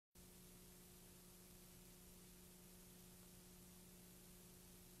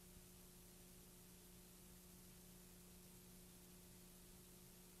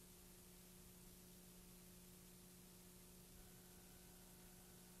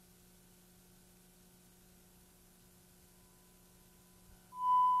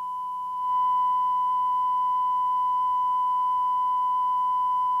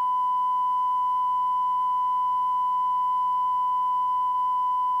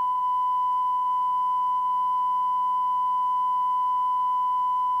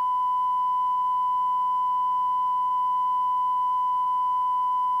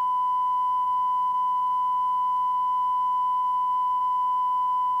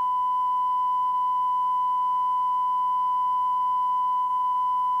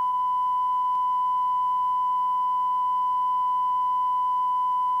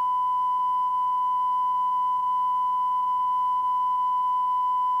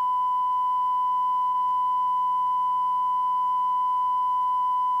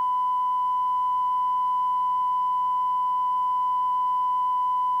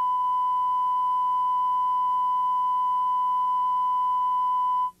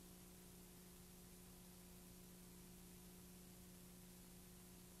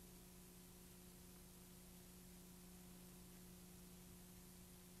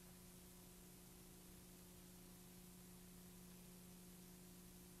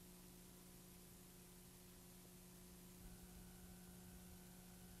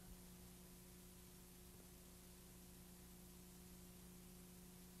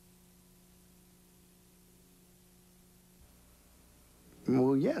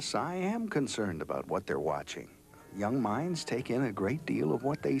Well, yes, I am concerned about what they're watching. Young minds take in a great deal of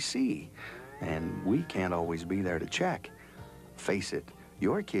what they see, and we can't always be there to check. Face it,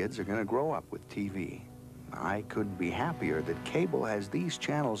 your kids are going to grow up with TV. I couldn't be happier that cable has these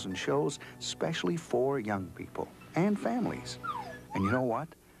channels and shows specially for young people and families. And you know what?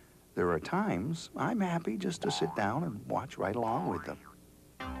 There are times I'm happy just to sit down and watch right along with them.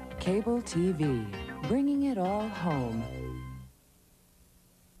 Cable TV, bringing it all home.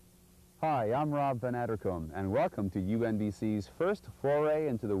 Hi, I'm Rob Van Addercombe, and welcome to UNBC's first foray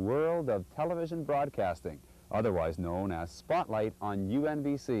into the world of television broadcasting, otherwise known as Spotlight on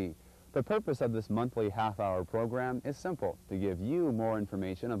UNBC. The purpose of this monthly half-hour program is simple, to give you more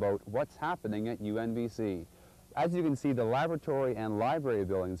information about what's happening at UNBC. As you can see, the laboratory and library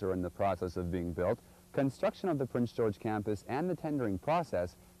buildings are in the process of being built. Construction of the Prince George campus and the tendering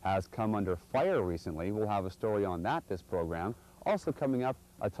process has come under fire recently. We'll have a story on that this program. Also coming up,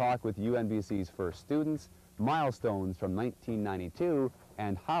 a talk with UNBC's first students, milestones from 1992,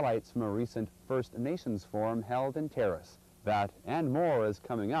 and highlights from a recent First Nations forum held in Terrace. That and more is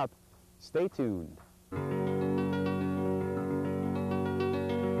coming up. Stay tuned.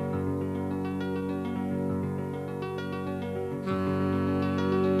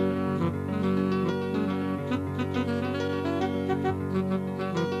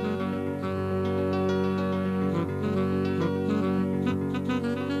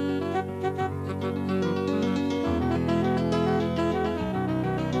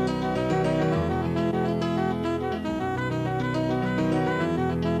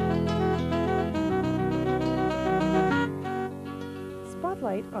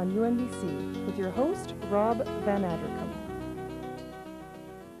 On UNBC with your host, Rob Van Addercombe.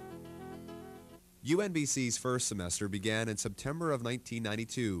 UNBC's first semester began in September of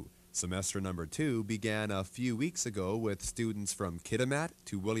 1992. Semester number 2 began a few weeks ago with students from Kitimat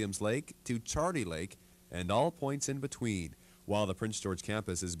to Williams Lake to Charlie Lake and all points in between. While the Prince George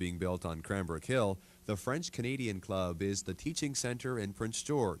campus is being built on Cranbrook Hill, the French-Canadian Club is the teaching center in Prince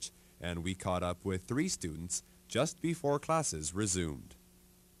George, and we caught up with 3 students just before classes resumed.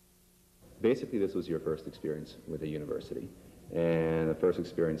 Basically, this was your first experience with a university and the first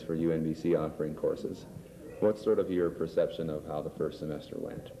experience for UNBC offering courses. What's sort of your perception of how the first semester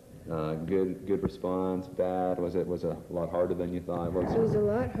went? Good response, bad? Was it a lot harder than you thought? It was a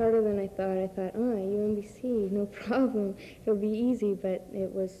lot harder than I thought. I thought, oh, UNBC, no problem. It'll be easy, but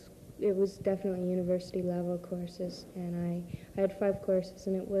it was definitely university level courses, and I had 5 courses,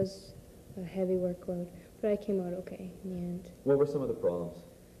 and it was a heavy workload, but I came out okay in the end. What were some of the problems?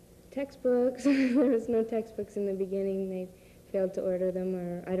 Textbooks. There was no textbooks in the beginning. They failed to order them,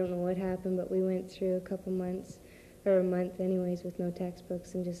 or I don't know what happened, but we went through a couple months, or a month anyways, with no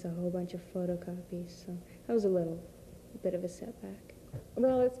textbooks and just a whole bunch of photocopies. So that was a bit of a setback.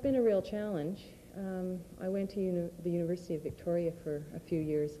 Well, it's been a real challenge. I went to the University of Victoria for a few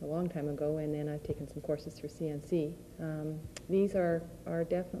years, a long time ago, and then I've taken some courses through CNC. These are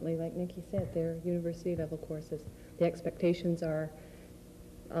definitely, like Nikki said, they're university level courses. The expectations are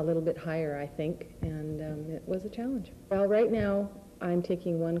a little bit higher, I think, and it was a challenge. Well, right now, I'm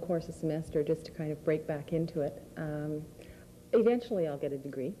taking 1 course a semester just to kind of break back into it. Eventually, I'll get a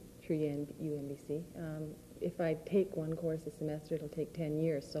degree through UNBC. If I take 1 course a semester, it'll take 10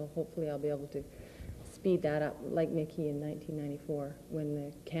 years, so hopefully I'll be able to speed that up, like Nikki in 1994. When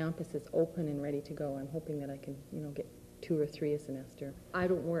the campus is open and ready to go, I'm hoping that I can, get 2 or 3 a semester. I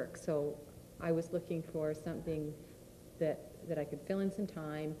don't work, so I was looking for something that I could fill in some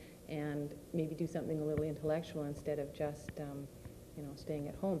time and maybe do something a little intellectual instead of just, staying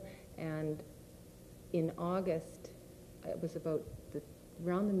at home. And in August, it was about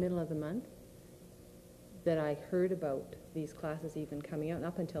around the middle of the month that I heard about these classes even coming out. And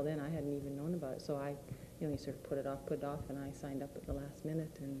up until then, I hadn't even known about it. So I, you sort of put it off, and I signed up at the last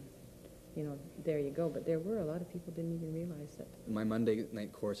minute, and, there you go. But there were a lot of people didn't even realize that. My Monday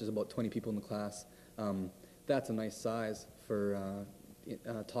night course is about 20 people in the class. That's a nice size for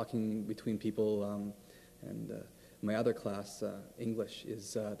talking between people, and my other class, English,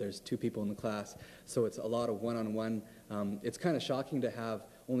 is there's 2 people in the class, so it's a lot of one-on-one. It's kind of shocking to have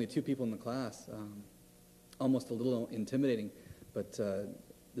only 2 people in the class, almost a little intimidating, but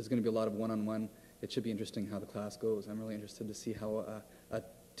there's going to be a lot of one-on-one. It should be interesting how the class goes. I'm really interested to see how a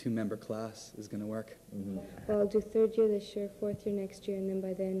 2-member class is going to work. Mm-hmm. Well, I'll do 3rd year this year, 4th year next year, and then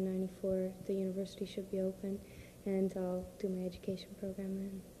by then, 94, the university should be open, and I'll do my education program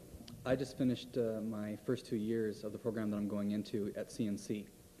then. I just finished my first 2 years of the program that I'm going into at CNC,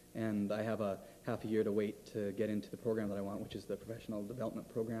 and I have a half a year to wait to get into the program that I want, which is the professional development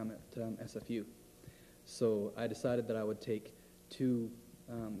program at SFU. So I decided that I would take 2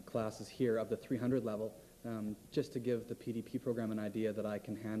 classes here of the 300 level, just to give the PDP program an idea that I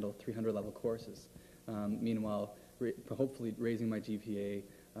can handle 300 level courses. Meanwhile, hopefully raising my GPA,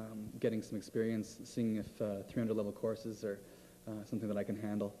 getting some experience, seeing if 300 level courses are something that I can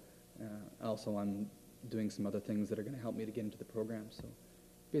handle. Also, I'm doing some other things that are going to help me to get into the program. So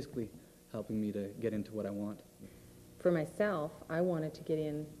basically helping me to get into what I want. For myself, I wanted to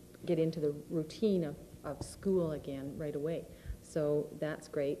get into the routine of school again right away. So that's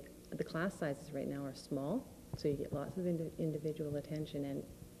great. The class sizes right now are small, so you get lots of individual attention.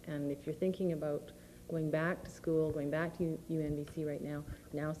 And if you're thinking about going back to school, going back to UNBC right now,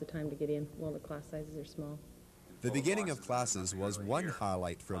 now's the time to get in while the class sizes are small. The beginning of classes was one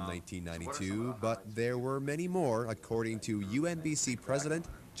highlight from 1992, but there were many more, according to UNBC President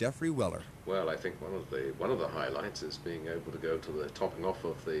Geoffrey R. Well, I think one of the highlights is being able to go to the topping off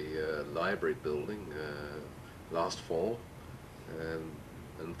of the library building last fall,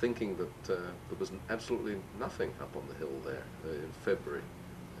 and thinking that there was absolutely nothing up on the hill there in February,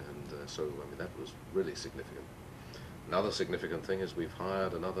 and so I mean that was really significant. Another significant thing is we've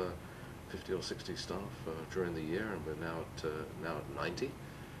hired another 50 or 60 staff during the year, and we're now at 90.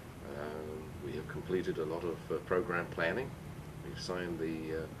 We have completed a lot of program planning. We've signed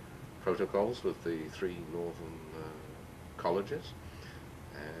the protocols with the 3 northern colleges,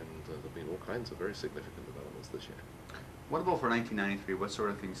 and there have been all kinds of very significant developments this year. What about for 1993? What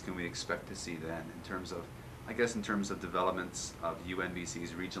sort of things can we expect to see then in terms of, I guess in terms of developments of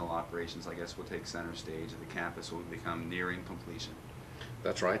UNBC's regional operations, I guess will take center stage, the campus will become nearing completion?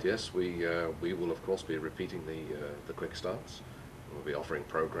 That's right, yes. We will of course be repeating the quick starts. We'll be offering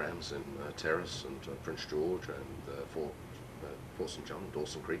programs in Terrace and Prince George and Fort St. John,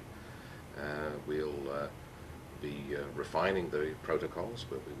 Dawson Creek. We'll be refining the protocols.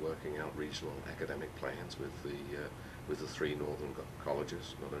 We'll be working out regional academic plans with the 3 northern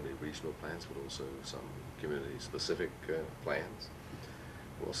colleges, not only regional plans but also some community-specific plans.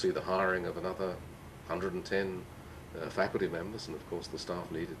 We'll see the hiring of another 110 faculty members, and of course the staff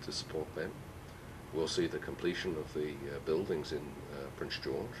needed to support them. We'll see the completion of the buildings in Prince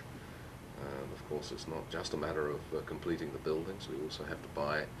George. Of course, it's not just a matter of completing the buildings. We also have to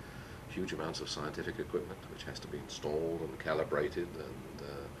buy huge amounts of scientific equipment, which has to be installed and calibrated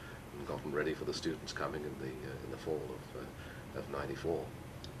and gotten ready for the students coming in the fall of '94.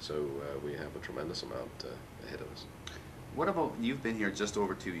 So we have a tremendous amount ahead of us. What about, you've been here just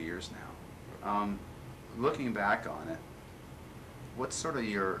over 2 years now. Looking back on it, what's sort of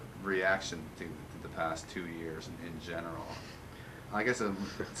your reaction to the past 2 years in general? I guess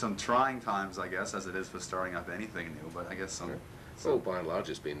some trying times, I guess, as it is for starting up anything new, but I guess some... Well, by and large,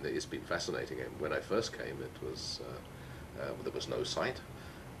 it's been fascinating. And when I first came, it was there was no site.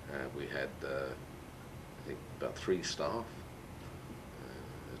 We had, I think, about 3 staff,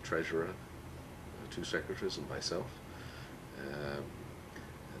 a treasurer, 2 secretaries, and myself.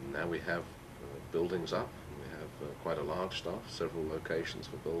 And now we have buildings up. We have quite a large staff, several locations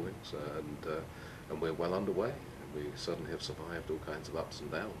for buildings, and we're well underway. We certainly have survived all kinds of ups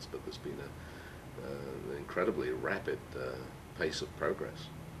and downs, but there's been an incredibly rapid pace of progress.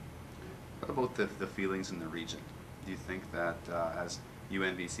 What about the feelings in the region? Do you think that as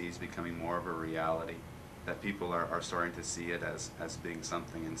UNBC is becoming more of a reality, that people are starting to see it as being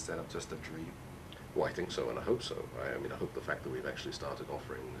something instead of just a dream? Well, I think so, and I hope so. I mean, I hope the fact that we've actually started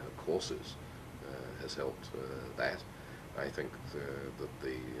offering courses has helped that. I think that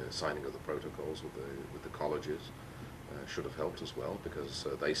the signing of the protocols with the colleges should have helped as well, because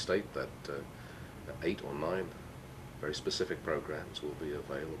they state that 8 or 9 very specific programs will be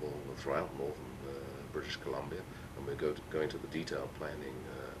available throughout northern British Columbia, and we're going to the detailed planning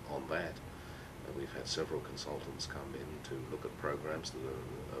on that. We've had several consultants come in to look at programs that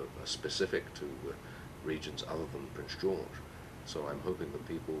are specific to regions other than Prince George. So I'm hoping that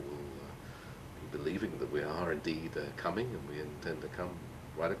people will be believing that we are indeed coming, and we intend to come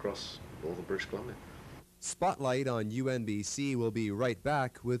right across northern British Columbia. Spotlight on UNBC will be right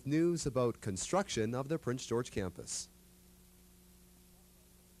back with news about construction of the Prince George campus.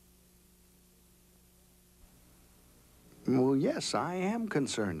 Well, yes, I am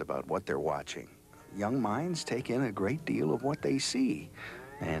concerned about what they're watching. Young minds take in a great deal of what they see,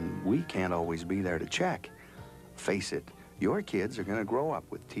 and we can't always be there to check. Face it, your kids are going to grow up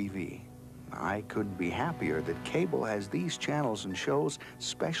with TV. I couldn't be happier that cable has these channels and shows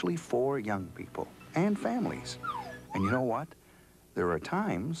specially for young people and families. And you know what? There are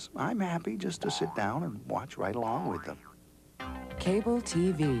times I'm happy just to sit down and watch right along with them. Cable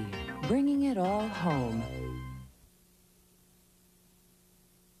TV, bringing it all home.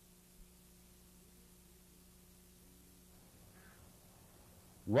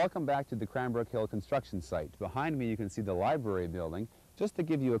 Welcome back to the Cranbrook Hill construction site. Behind me you can see the library building. Just to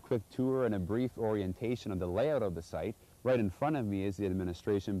give you a quick tour and a brief orientation of the layout of the site, right in front of me is the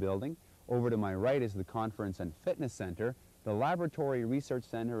administration building. Over to my right is the Conference and Fitness Center. The Laboratory Research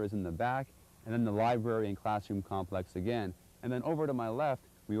Center is in the back, and then the library and classroom complex again. And then over to my left,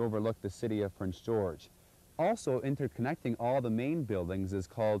 we overlook the city of Prince George. Also interconnecting all the main buildings is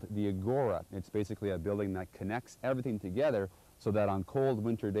called the Agora. It's basically a building that connects everything together so that on cold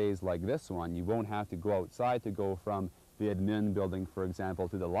winter days like this one, you won't have to go outside to go from the admin building, for example,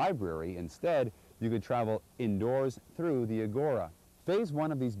 to the library. Instead, you could travel indoors through the Agora. Phase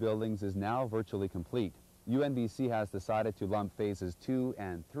 1 of these buildings is now virtually complete. UNBC has decided to lump phases 2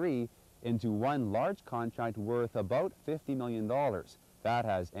 and 3 into one large contract worth about $50 million. That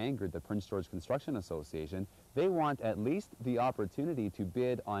has angered the Prince George Construction Association. They want at least the opportunity to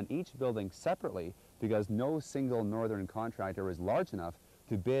bid on each building separately because no single northern contractor is large enough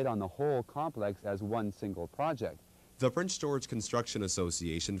to bid on the whole complex as one single project. The Prince George Construction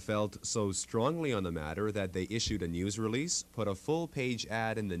Association felt so strongly on the matter that they issued a news release, put a full-page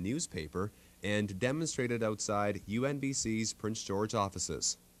ad in the newspaper, and demonstrated outside UNBC's Prince George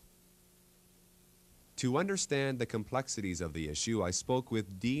offices. To understand the complexities of the issue, I spoke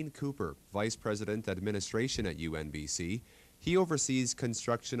with Dean Cooper, Vice President Administration at UNBC. He oversees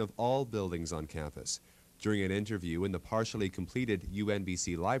construction of all buildings on campus. During an interview in the partially completed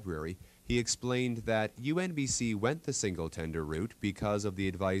UNBC library, he explained that UNBC went the single tender route because of the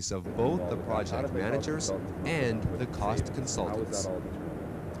advice of both the project managers and the cost consultants.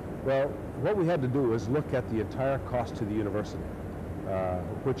 Well, what we had to do is look at the entire cost to the university,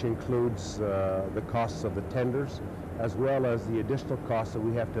 which includes the costs of the tenders, as well as the additional costs that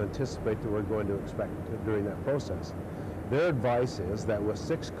we have to anticipate that we're going to expect during that process. Their advice is that with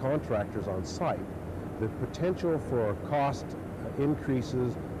 6 contractors on site, the potential for cost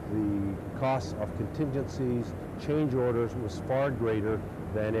increases, the cost of contingencies, change orders was far greater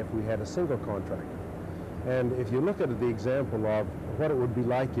than if we had a single contractor. And if you look at the example of what it would be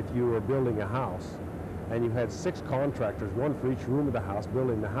like if you were building a house and you had 6 contractors, one for each room of the house,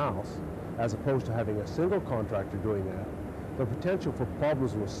 building the house, as opposed to having a single contractor doing that, the potential for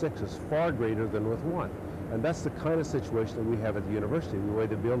problems with 6 is far greater than with 1. And that's the kind of situation that we have at the university, the way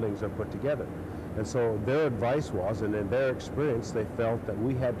the buildings are put together. And so their advice was, and in their experience, they felt that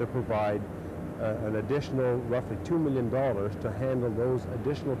we had to provide an additional roughly $2 million to handle those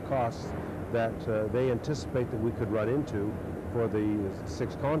additional costs that they anticipate that we could run into for the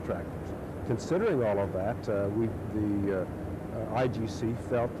 6 contractors. Considering all of that, the IGC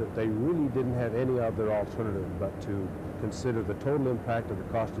felt that they really didn't have any other alternative but to consider the total impact of the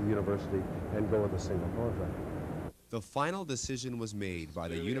cost of the university and go with a single contract. The final decision was made by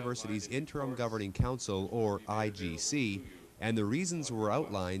the university's Interim Governing Council, or IGC, and the reasons were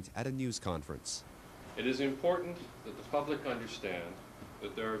outlined at a news conference. It is important that the public understand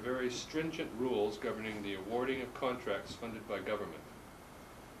that there are very stringent rules governing the awarding of contracts funded by government.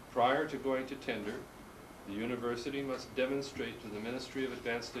 Prior to going to tender, the university must demonstrate to the Ministry of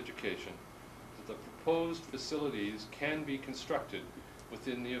Advanced Education that the proposed facilities can be constructed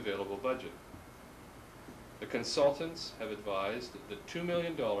within the available budget. The consultants have advised that $2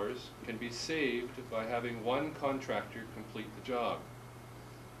 million can be saved by having one contractor complete the job.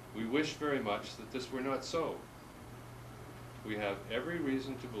 We wish very much that this were not so. We have every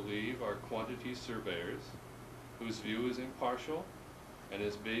reason to believe our quantity surveyors, whose view is impartial and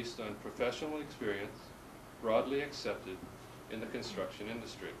is based on professional experience, broadly accepted in the construction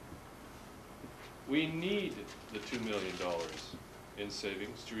industry. We need the $2 million in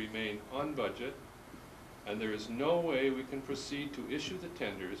savings to remain on budget, and there is no way we can proceed to issue the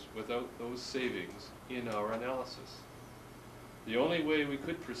tenders without those savings in our analysis. The only way we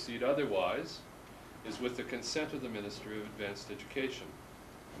could proceed otherwise is with the consent of the Ministry of Advanced Education.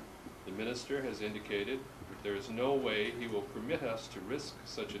 The Minister has indicated that there is no way he will permit us to risk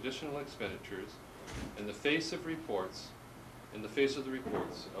such additional expenditures in the face of the reports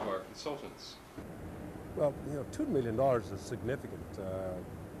of our consultants. Well, $2 million is significant.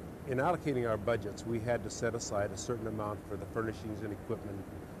 In allocating our budgets, we had to set aside a certain amount for the furnishings and equipment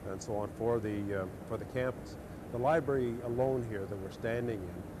and so on for the campus. The library alone here that we're standing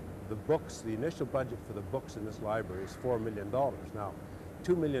in, the books, the initial budget for the books in this library is $4 million. Now,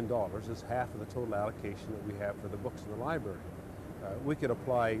 $2 million is half of the total allocation that we have for the books in the library. We could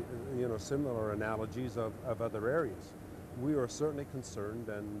apply, similar analogies of other areas. We were certainly concerned,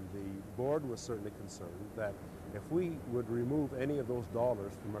 and the board was certainly concerned, that if we would remove any of those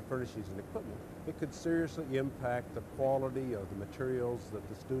dollars from our furnishings and equipment, it could seriously impact the quality of the materials that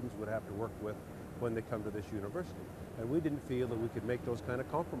the students would have to work with when they come to this university. And we didn't feel that we could make those kind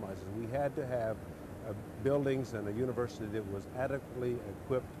of compromises. We had to have buildings and a university that was adequately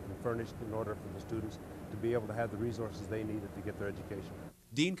equipped and furnished in order for the students to be able to have the resources they needed to get their education.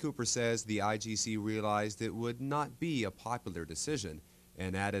 Dean Cooper says the IGC realized it would not be a popular decision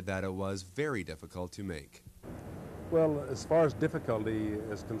and added that it was very difficult to make. Well, as far as difficulty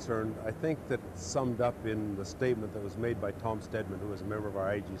is concerned, I think that it's summed up in the statement that was made by Tom Stedman, who was a member of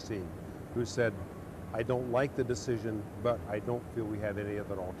our IGC, who said, "I don't like the decision, but I don't feel we have any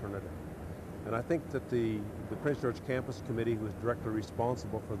other alternative." And I think that the Prince George Campus Committee, who is directly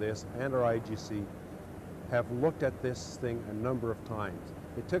responsible for this, and our IGC have looked at this thing a number of times.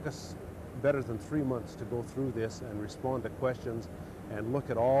 It took us better than 3 months to go through this and respond to questions and look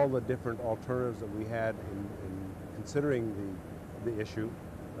at all the different alternatives that we had in considering the issue.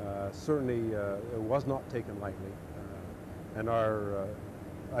 Certainly it was not taken lightly. And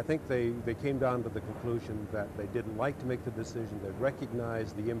I think they came down to the conclusion that they didn't like to make the decision. They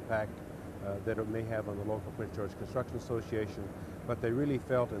recognized the impact that it may have on the local Prince George Construction Association, but they really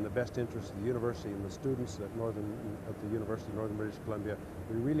felt in the best interest of the university and the students at the University of Northern British Columbia,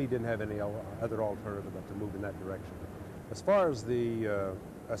 we really didn't have any other alternative but to move in that direction. As far as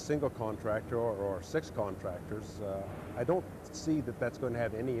a single contractor or 6 contractors, I don't see that that's going to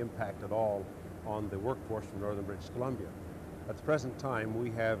have any impact at all on the workforce from Northern British Columbia. At the present time,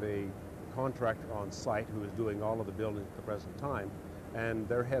 we have a contractor on site who is doing all of the buildings at the present time, and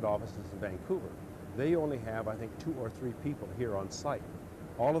their head office is in Vancouver. They only have, I think, 2 or 3 people here on site.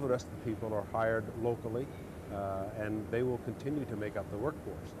 All of the rest of the people are hired locally, and they will continue to make up the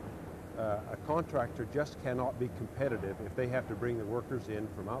workforce. A contractor just cannot be competitive if they have to bring the workers in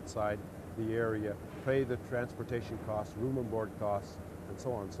from outside the area, pay the transportation costs, room and board costs, and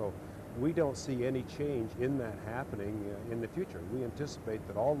so on. So we don't see any change in that happening in the future. We anticipate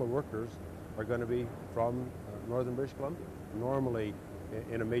that all the workers are going to be from Northern British Columbia. Normally,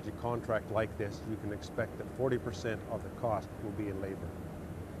 in a major contract like this, you can expect that 40% of the cost will be in labor.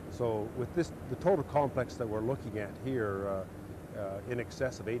 So with this, the total complex that we're looking at here, in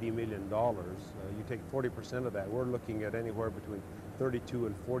excess of $80 million, you take 40% of that, we're looking at anywhere between $32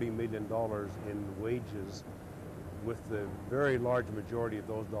 and $40 million in wages, with the very large majority of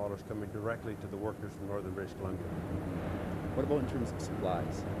those dollars coming directly to the workers from Northern British Columbia. What about in terms of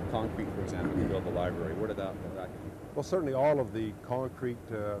supplies? Concrete, for example, to build the library. Where did that come? Well, certainly all of the concrete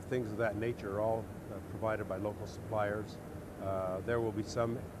things of that nature are all provided by local suppliers. There will be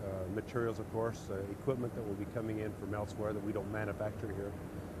some materials, of course, equipment that will be coming in from elsewhere that we don't manufacture here.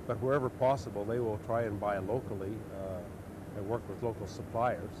 But wherever possible, they will try and buy locally and work with local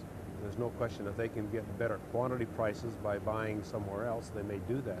suppliers. There's no question if they can get better quantity prices by buying somewhere else, they may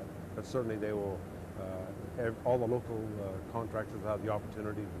do that. But certainly they will, all the local contractors will have the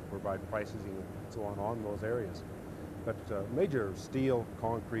opportunity to provide prices and so on those areas. But major steel,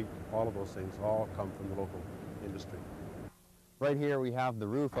 concrete, all of those things all come from the local industry. Right here we have the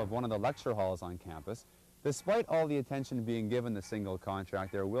roof of one of the lecture halls on campus. Despite all the attention being given the single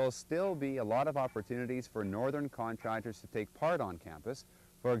contract, there will still be a lot of opportunities for northern contractors to take part on campus.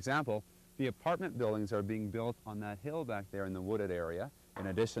 For example, the apartment buildings are being built on that hill back there in the wooded area. In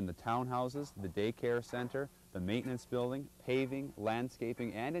addition, the townhouses, the daycare center, the maintenance building, paving,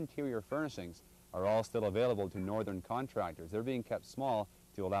 landscaping, and interior furnishings are all still available to northern contractors. They're being kept small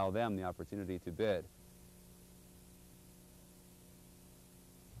to allow them the opportunity to bid.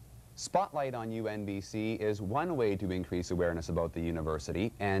 Spotlight on UNBC is one way to increase awareness about the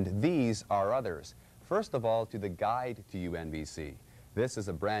university, and these are others. First of all, to the Guide to UNBC. This is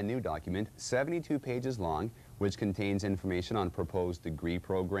a brand new document, 72 pages long, which contains information on proposed degree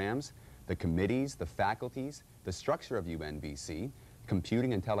programs, the committees, the faculties, the structure of UNBC,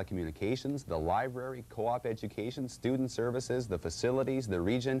 computing and telecommunications, the library, co-op education, student services, the facilities, the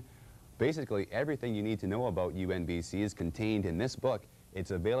region. Basically, everything you need to know about UNBC is contained in this book.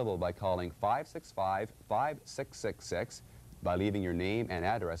 It's available by calling 565-5666. By leaving your name and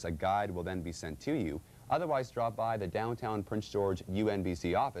address, a guide will then be sent to you. Otherwise, drop by the downtown Prince George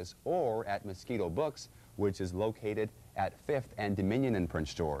UNBC office or at Mosquito Books, which is located at 5th and Dominion in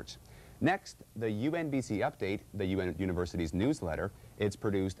Prince George. Next, the UNBC Update, the university's newsletter. It's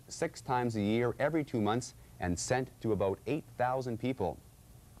produced 6 times a year, every 2 months, and sent to about 8,000 people.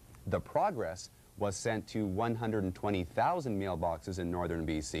 The Progress was sent to 120,000 mailboxes in northern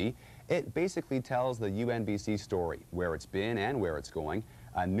BC. It basically tells the UNBC story, where it's been and where it's going.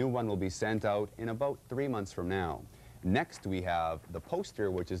 A new one will be sent out in about 3 months from now. Next, we have the Poster,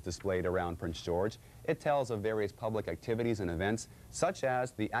 which is displayed around Prince George. It tells of various public activities and events, such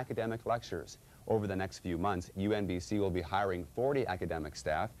as the academic lectures. Over the next few months, UNBC will be hiring 40 academic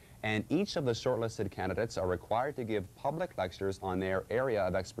staff, and each of the shortlisted candidates are required to give public lectures on their area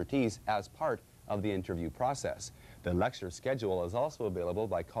of expertise as part of the interview process. The lecture schedule is also available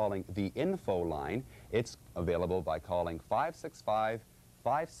by calling the info line. It's available by calling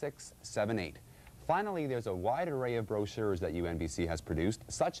 565-5678. Finally, there's a wide array of brochures that UNBC has produced,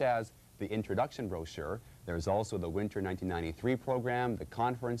 such as the introduction brochure. There's also the Winter 1993 program, the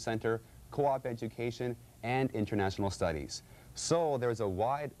Conference Center, Co-op Education, and International Studies. So there's a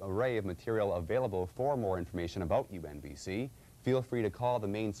wide array of material available. For more information about UNBC, feel free to call the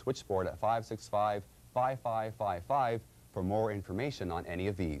main switchboard at 565-5555 for more information on any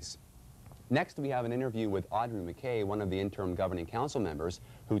of these. Next, we have an interview with Audrey McKay, one of the Interim Governing Council members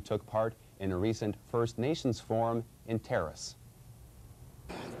who took part in a recent First Nations forum in Terrace.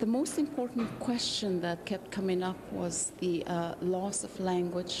 The most important question that kept coming up was the loss of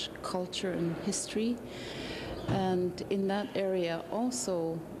language, culture, and history. And in that area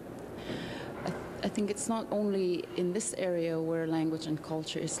also, I think it's not only in this area where language and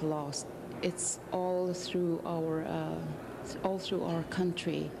culture is lost, it's all through our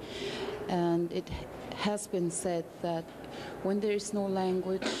country. And it has been said that when there is no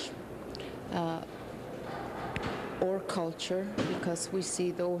language or culture, because we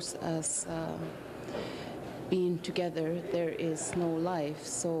see those as being together, there is no life.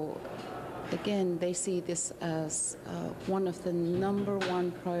 So again, they see this as one of the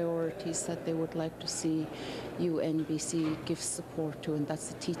 #1 priorities that they would like to see UNBC give support to, and that's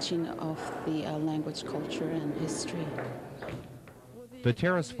the teaching of the language, culture, and history. The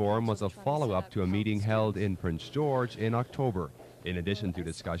Terrace Forum was a follow-up to a meeting held in Prince George in October. In addition to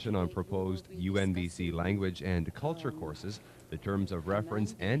discussion on proposed UNBC language and culture courses, the terms of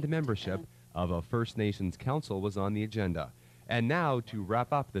reference and membership of a First Nations Council was on the agenda. And now, to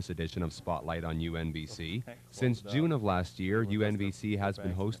wrap up this edition of Spotlight on UNBC, since June of last year, UNBC has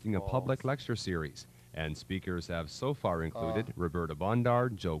been hosting a public lecture series, and speakers have so far included Roberta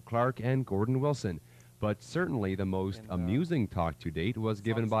Bondard, Joe Clark, and Gordon Wilson. But certainly the most amusing talk to date was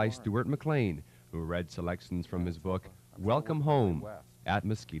given by Stuart McLean, who read selections from his book, Welcome Home, at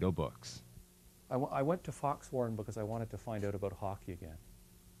Mosquito Books. I went to Foxwarren because I wanted to find out about hockey again.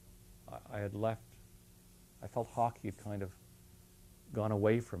 I had left, I felt hockey had kind of gone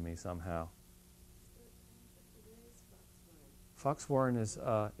away from me somehow. Foxwarren is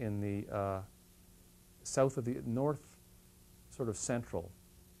in the south of the north, sort of central,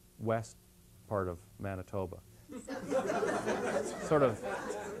 west part of Manitoba. Sort of,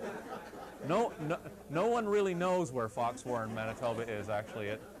 no one really knows where Foxwarren, Manitoba is,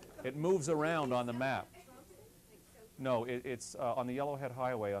 actually. It moves around on the map. No, it's on the Yellowhead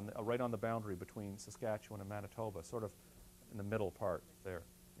Highway, right on the boundary between Saskatchewan and Manitoba, sort of in the middle part there.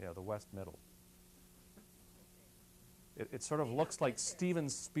 Yeah, the west middle. It sort of looks like Steven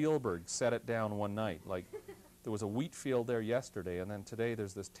Spielberg set it down one night. Like there was a wheat field there yesterday, and then today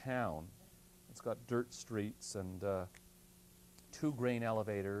there's this town. It's got dirt streets and 2 grain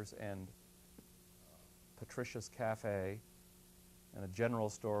elevators and Patricia's Cafe and a general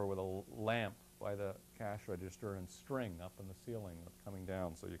store with a lamp by the cash register and string up in the ceiling coming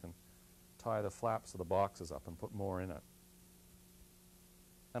down so you can tie the flaps of the boxes up and put more in it.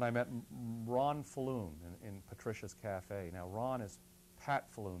 And I met Ron Falloon in Patricia's Cafe. Now, Ron is Pat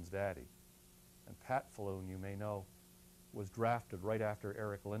Falloon's daddy. And Pat Falloon, you may know, was drafted right after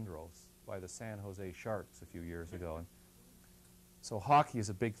Eric Lindros by the San Jose Sharks a few years ago. And so hockey is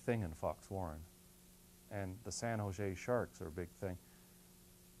a big thing in Foxwarren. And the San Jose Sharks are a big thing.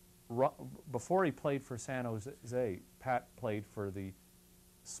 Before he played for San Jose, Pat played for the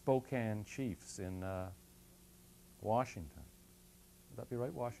Spokane Chiefs in Washington. Would that be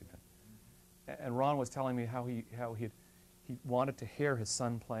right? Washington. And Ron was telling me how he wanted to hear his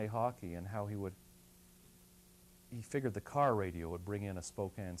son play hockey and how he figured the car radio would bring in a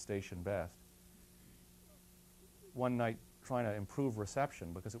Spokane station best. One night, trying to improve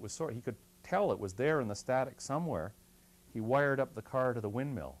reception, because it was he could tell it was there in the static somewhere, he wired up the car to the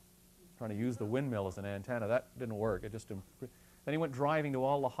windmill, trying to use the windmill as an antenna. That didn't work. It just then he went driving to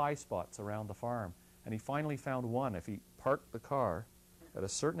all the high spots around the farm, and he finally found one. If he parked the car at a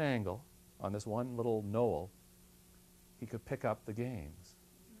certain angle on this one little knoll, he could pick up the games.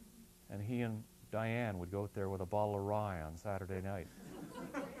 And he and Diane would go out there with a bottle of rye on Saturday night,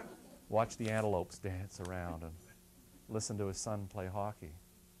 watch the antelopes dance around, and listen to his son play hockey.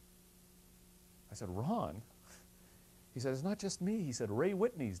 I said, Ron? He said, it's not just me. He said, Ray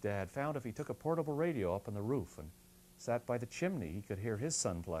Whitney's dad found if he took a portable radio up on the roof and sat by the chimney, he could hear his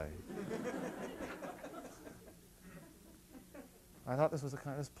son play. I thought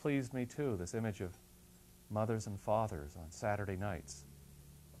this pleased me too, this image of mothers and fathers on Saturday nights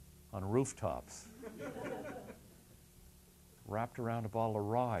on rooftops, wrapped around a bottle of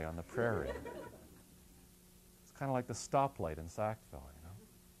rye on the prairie. It's kind of like the stoplight in Sackville, you know.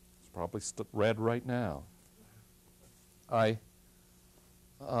 It's probably red right now.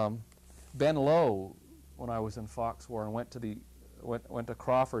 Ben Lowe, when I was in Foxwarren, went to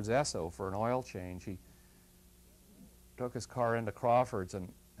Crawford's Esso for an oil change. He took his car into Crawford's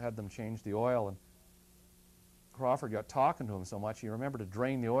and had them change the oil, and Crawford got talking to him so much he remembered to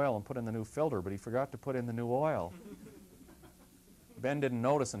drain the oil and put in the new filter, but he forgot to put in the new oil. Ben didn't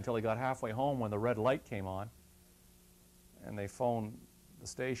notice until he got halfway home when the red light came on, and they phoned the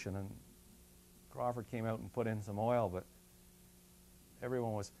station, and Crawford came out and put in some oil, but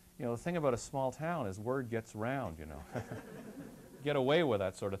everyone was, you know, the thing about a small town is word gets round, you know. Get away with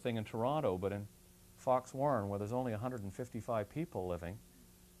that sort of thing in Toronto, but in Foxwarren, where there's only 155 people living,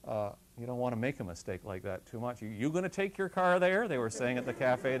 you don't want to make a mistake like that too much. You going to take your car there? They were saying at the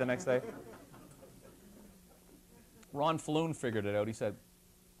cafe the next day. Ron Falloon figured it out. He said,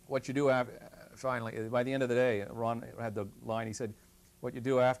 what you do finally, by the end of the day, Ron had the line, he said, what you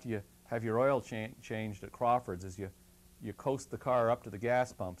do after you have your oil changed at Crawford's is you coast the car up to the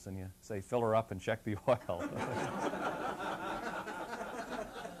gas pumps and you say, fill her up and check the oil.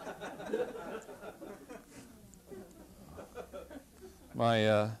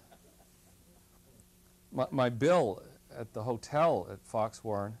 My bill at the hotel at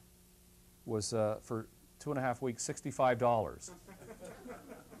Foxwarren was for 2.5 weeks, $65.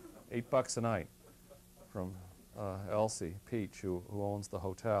 $8 a night from Elsie Peach, who owns the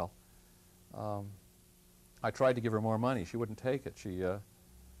hotel. I tried to give her more money. She wouldn't take it. She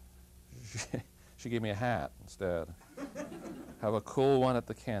gave me a hat instead. Have a cool one at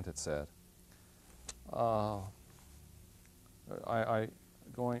the Kent, it said.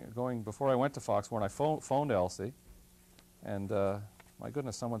 Before I went to Foxwarren, I phoned Elsie, and my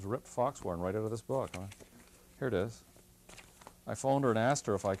goodness, someone's ripped Foxwarren right out of this book. Huh? Here it is. I phoned her and asked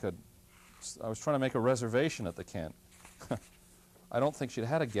her if I could. I was trying to make a reservation at the Kent. I don't think she'd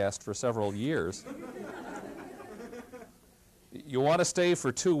had a guest for several years. You want to stay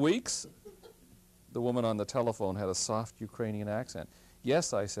for 2 weeks? The woman on the telephone had a soft Ukrainian accent.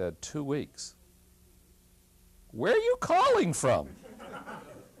 Yes, I said, 2 weeks. Where are you calling from?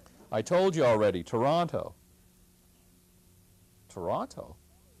 I told you already, Toronto. Toronto?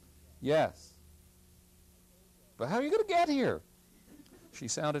 Yes. But how are you going to get here? She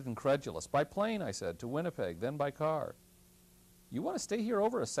sounded incredulous. By plane, I said, to Winnipeg, then by car. You want to stay here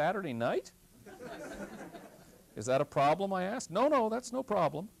over a Saturday night? Is that a problem, I asked. No, that's no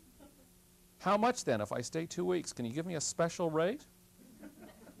problem. How much then if I stay 2 weeks? Can you give me a special rate?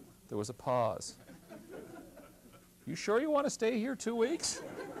 There was a pause. You sure you want to stay here 2 weeks?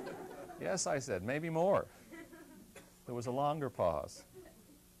 Yes, I said, maybe more. There was a longer pause.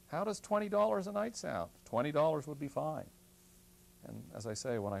 How does $20 a night sound? $20 would be fine. And as I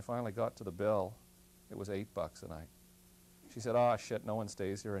say, when I finally got to the bill, it was $8 a night. She said, "Ah, shit, no one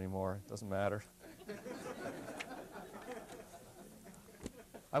stays here anymore. It doesn't matter."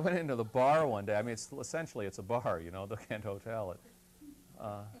 I went into the bar one day. I mean, essentially it's a bar, you know, the Kent Hotel.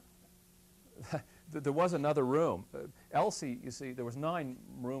 There was another room. Elsie, you see, there was 9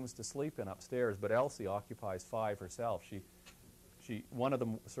 rooms to sleep in upstairs, but Elsie occupies 5 herself. One of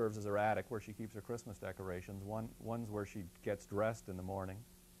them serves as her attic where she keeps her Christmas decorations. One's where she gets dressed in the morning.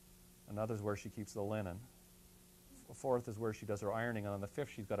 Another's where she keeps the linen. A 4th is where she does her ironing, and on the 5th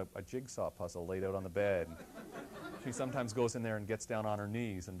she's got a jigsaw puzzle laid out on the bed. She sometimes goes in there and gets down on her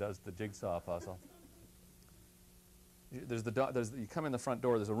knees and does the jigsaw puzzle. You come in the front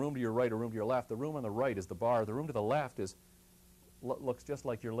door, there's a room to your right, a room to your left. The room on the right is the bar. The room to the left looks just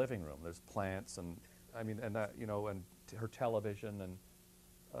like your living room. There's plants and, you know, and her television and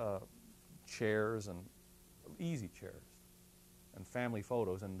chairs and easy chairs and family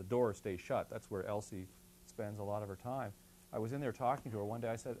photos, and the door stays shut. That's where Elsie spends a lot of her time. I was in there talking to her one day.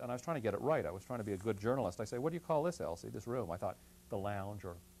 I said, and I was trying to get it right. I was trying to be a good journalist. I said, "What do you call this, Elsie, this room?" I thought, the lounge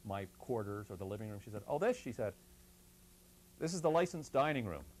or my quarters or the living room. She said, "Oh, this," she said, "this is the licensed dining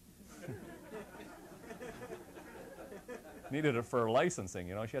room." Needed it for licensing,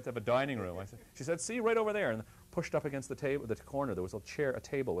 you know. She had to have a dining room. She said, "See, right over there," and pushed up against the table, the corner, there was a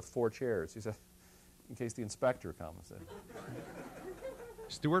table with 4 chairs. She said, "In case the inspector comes."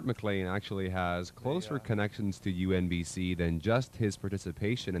 Stuart McLean actually has closer connections to UNBC than just his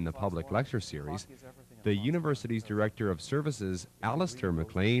participation in the public lecture series. The university's Director of Services, Alistair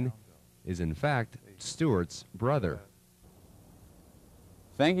McLean, is in fact Stuart's brother.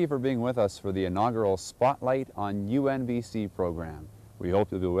 Thank you for being with us for the inaugural Spotlight on UNBC program. We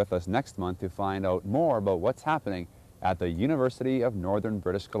hope you'll be with us next month to find out more about what's happening at the University of Northern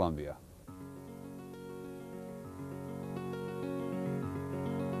British Columbia.